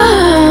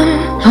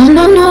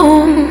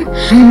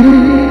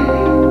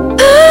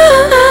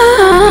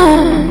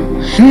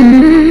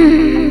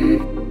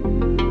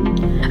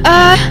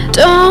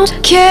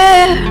don't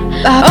care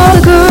about all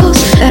the girls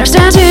that are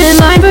standing in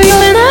line for you,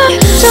 and I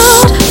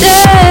don't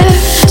dare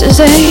to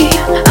say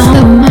I'm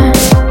the one.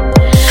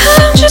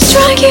 I'm just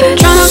trying to keep it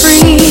drama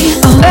free.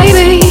 Oh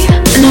baby,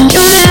 no, you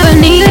never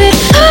needed it.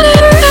 I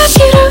never asked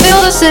you to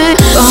feel the same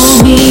for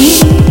me.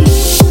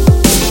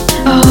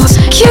 Oh,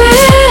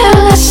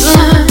 careless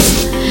one.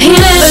 He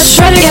never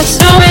tried to get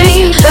to know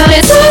me, but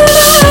it's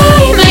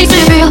alright, makes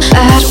me feel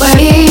that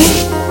way.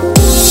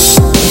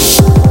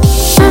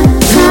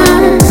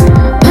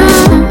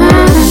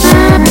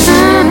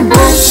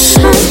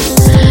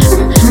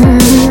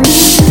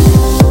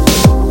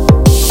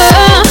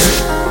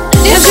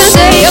 You can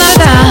say you're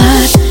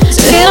God,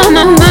 still on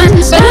my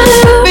mind, but I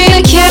never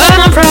really care about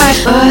my pride.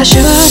 But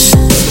you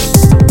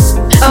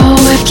oh,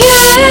 I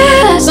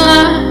guess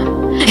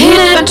he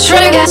never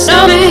tried to get to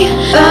know me,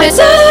 but it's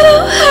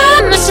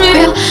alright, makes me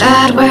feel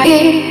that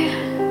way.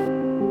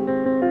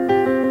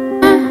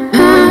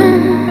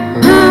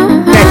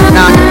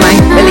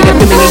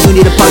 You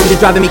need a partner, you're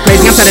driving me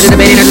crazy. I'm tired of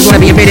debating, I just wanna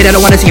be invaded. I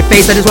don't wanna see your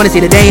face, I just wanna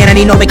see the day. And I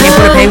need no vacation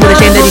for the pain. With a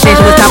shame that he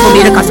changed, so it's time for me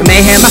to cause some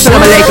mayhem.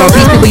 Assalamu alaikum,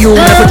 peace be with you.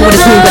 When I put you in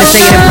a tune, but it's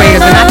saying in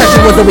prayers. And I thought you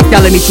was always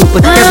telling me truth,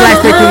 but just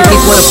last straight through your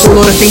teeth. What a fool,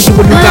 all the things you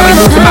would do got me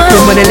losing my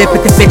cool. When I live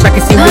with this bitch, I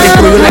can see what it's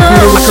through. You like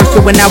voodoo, I curse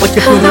you, and now it's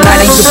your funeral.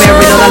 I need you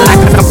buried all I like,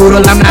 cause I'm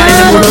brutal. I'm not in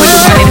the mood, or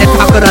you're not in the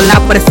talk of the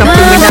lot, but it's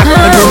something we're not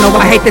gonna do. No,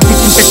 I hate that you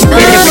think that you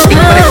did everything,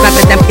 but it's not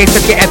the damn case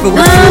that your effort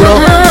was futile.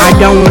 I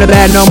don't wanna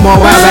bad no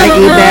more, I'd rather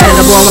eat bad and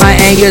avoid my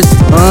angers.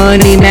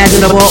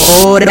 Unimaginable,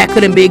 oh, that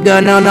couldn't be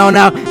good, no.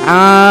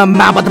 I'm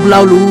about to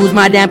blow, lose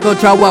my damn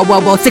control,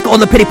 whoa. Sick of all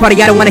the pity party,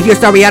 I don't wanna hear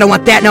sorry, I don't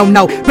want that,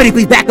 no. Pretty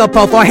please back up,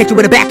 before I hit you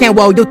with a backhand,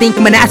 whoa. You think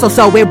I'm an asshole,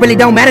 so it really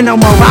don't matter no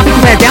more. I'll beat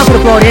your ass down to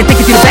the floor, then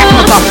take you to the back of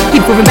my car.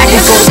 Keep moving back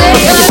and forth,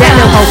 look at that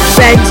no hoe.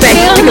 Bang, take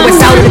it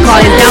west out of the car,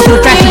 and down to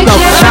the track you go.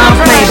 Now I'm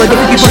playing, but if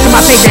you keep pushing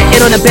my face, then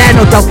it on the bad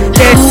no, though.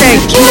 Dare say,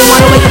 you don't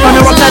wanna wake up on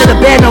the wrong side of the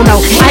bed, no.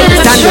 I hate the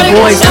sound of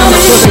your voice, I'm the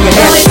feels in your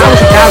head. I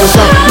was a coward,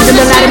 so you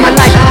did a lot in my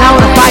life, now I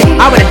wanna fight.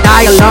 I wanna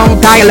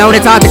die alone,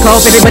 it's hard to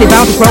cope. Everybody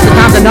bounces broke, the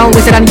times alone.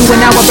 We said I knew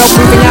and now I'm broke,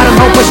 losing out on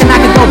hope, wishing I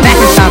could go back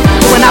in time.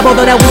 You and I both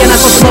know that we are not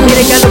supposed to go be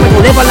together. We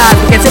gon' live our lives,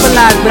 we can't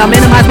civilize, but I'll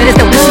minimize minutes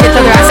that we see each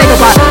other. I say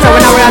goodbye, so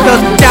now we're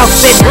outdoors.